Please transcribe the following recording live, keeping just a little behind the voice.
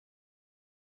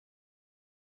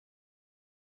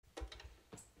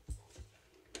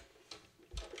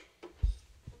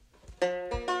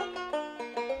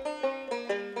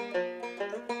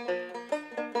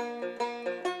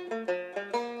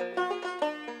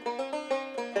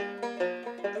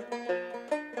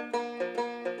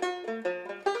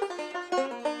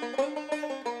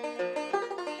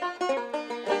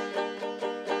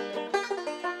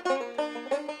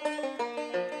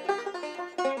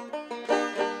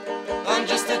I'm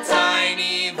just a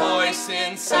tiny voice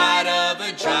inside of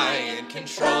a giant,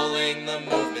 controlling the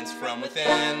movements from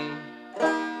within.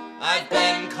 I've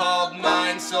been called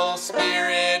mind, soul,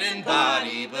 spirit, and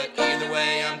body, but either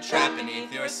way I'm trapped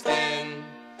beneath your skin.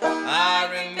 I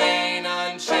remain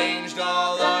unchanged,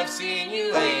 although I've seen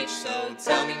you age. So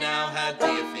tell me now, how do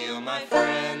you feel, my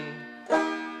friend?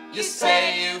 You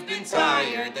say you've been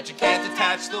tired, that you can't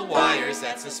detach the wires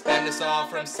that suspend us all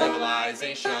from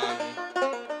civilization.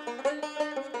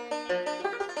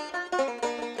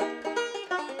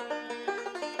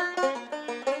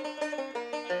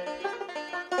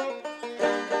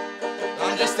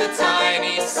 I'm just a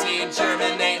tiny seed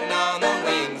germinating on the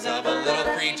wings of a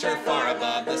little creature far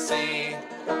above the sea.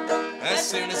 As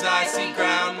soon as I see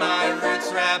ground, my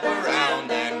roots wrap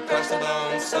around and crush the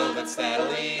bones slow but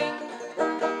steadily.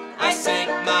 I sink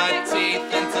my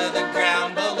teeth into the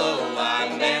ground below.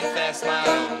 I manifest my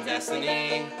own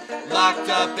destiny. Locked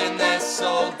up in this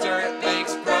old dirt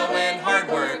makes growing hard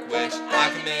work. Wish I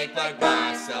could make like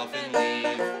myself and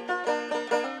leave.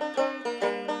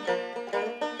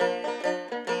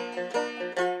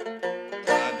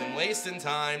 I've been wasting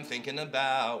time thinking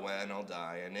about when I'll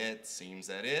die, and it seems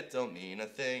that it don't mean a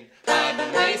thing. I've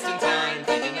been wasting time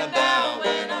thinking about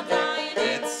when I'll die,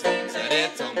 and it seems that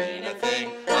it don't mean a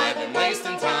thing. I've been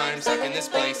wasting time stuck in this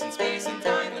place in space and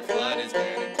time. The flood is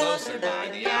getting closer by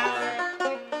the hour.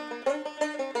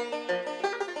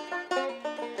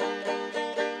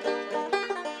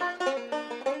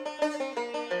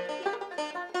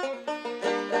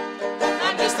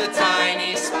 I'm just a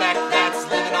tiny speck that's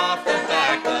living off the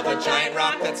back of a giant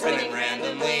rock that's spinning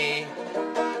randomly.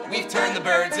 We've turned the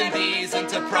birds and bees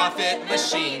into profit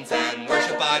machines and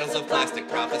worship idols of plastic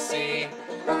prophecy.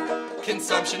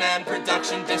 Consumption and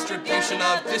production, distribution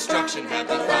of destruction have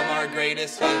become our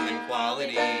greatest human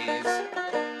qualities.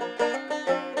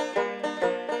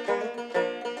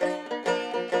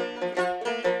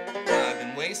 I've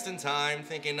been wasting time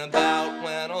thinking about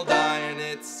when I'll die, and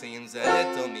it seems that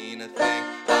it don't mean a thing.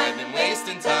 I've been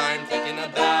wasting time thinking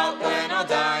about when I'll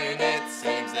die, and it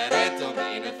seems that it don't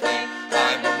mean a thing.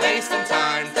 I've